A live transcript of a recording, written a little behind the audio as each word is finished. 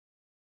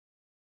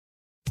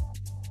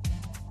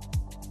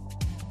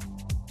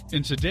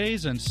In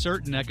today's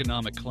uncertain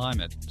economic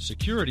climate,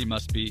 security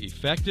must be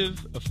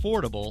effective,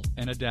 affordable,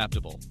 and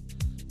adaptable.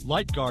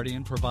 Light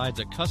Guardian provides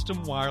a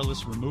custom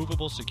wireless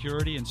removable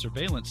security and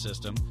surveillance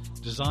system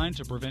designed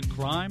to prevent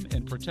crime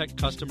and protect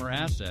customer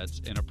assets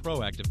in a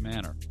proactive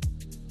manner.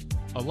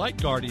 A Light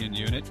Guardian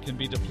unit can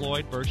be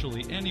deployed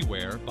virtually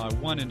anywhere by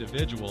one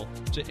individual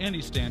to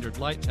any standard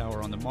light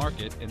tower on the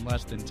market in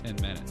less than 10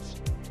 minutes.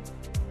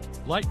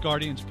 Light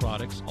Guardian's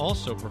products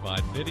also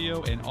provide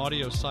video and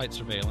audio site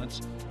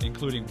surveillance,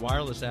 including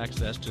wireless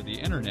access to the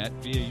internet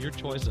via your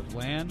choice of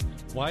LAN,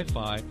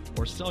 Wi-Fi,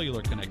 or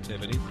cellular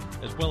connectivity,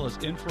 as well as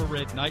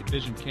infrared night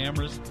vision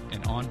cameras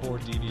and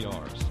onboard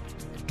DVRs.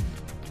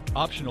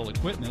 Optional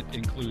equipment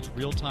includes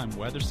real-time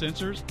weather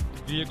sensors,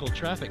 vehicle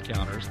traffic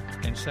counters,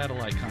 and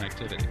satellite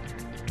connectivity.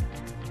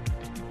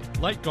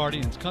 Light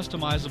Guardian's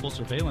customizable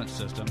surveillance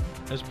system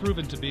has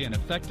proven to be an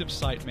effective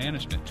site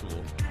management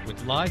tool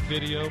with live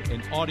video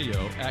and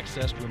audio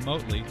accessed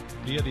remotely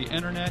via the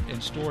internet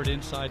and stored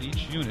inside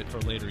each unit for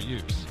later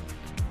use.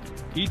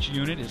 Each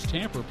unit is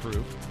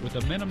tamper-proof with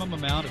a minimum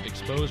amount of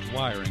exposed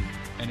wiring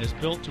and is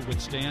built to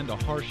withstand the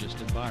harshest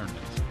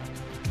environments.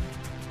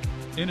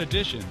 In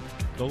addition,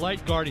 the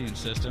Light Guardian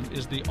system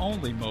is the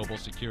only mobile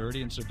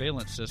security and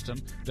surveillance system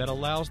that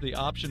allows the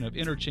option of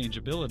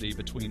interchangeability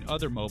between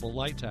other mobile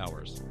light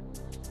towers.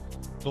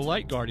 The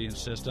Light Guardian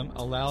system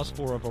allows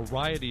for a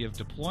variety of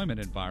deployment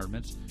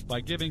environments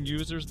by giving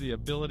users the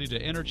ability to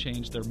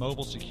interchange their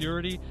mobile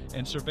security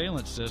and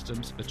surveillance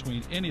systems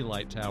between any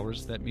light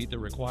towers that meet the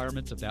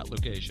requirements of that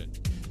location.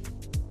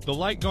 The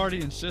Light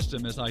Guardian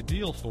system is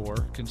ideal for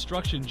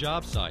construction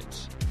job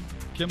sites,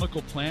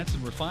 chemical plants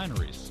and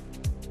refineries,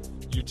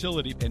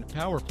 utility and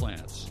power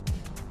plants,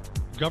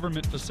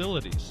 government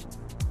facilities,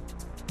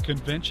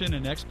 convention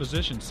and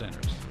exposition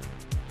centers,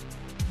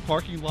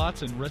 parking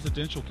lots and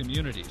residential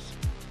communities,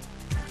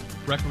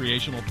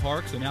 recreational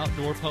parks and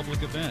outdoor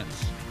public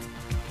events,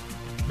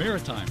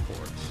 maritime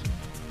ports.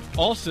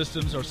 All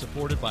systems are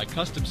supported by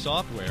custom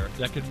software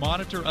that can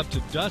monitor up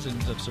to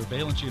dozens of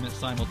surveillance units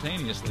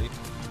simultaneously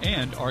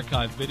and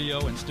archive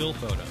video and still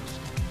photos.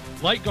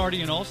 Light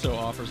Guardian also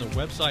offers a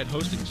website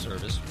hosting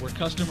service where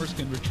customers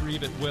can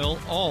retrieve at will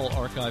all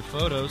archived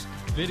photos,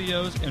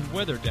 videos, and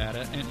weather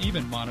data, and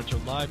even monitor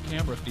live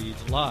camera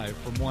feeds live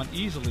from one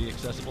easily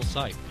accessible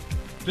site.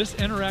 This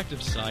interactive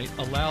site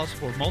allows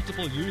for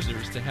multiple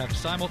users to have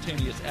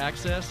simultaneous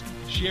access,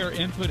 share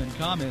input and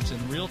comments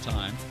in real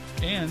time,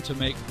 and to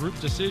make group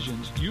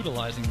decisions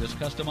utilizing this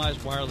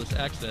customized wireless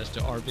access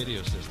to our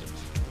video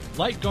systems.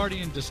 Light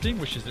Guardian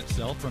distinguishes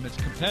itself from its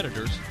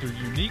competitors through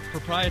unique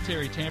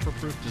proprietary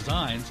tamper-proof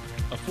designs,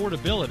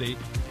 affordability,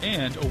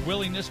 and a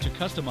willingness to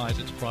customize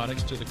its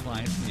products to the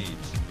client's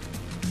needs.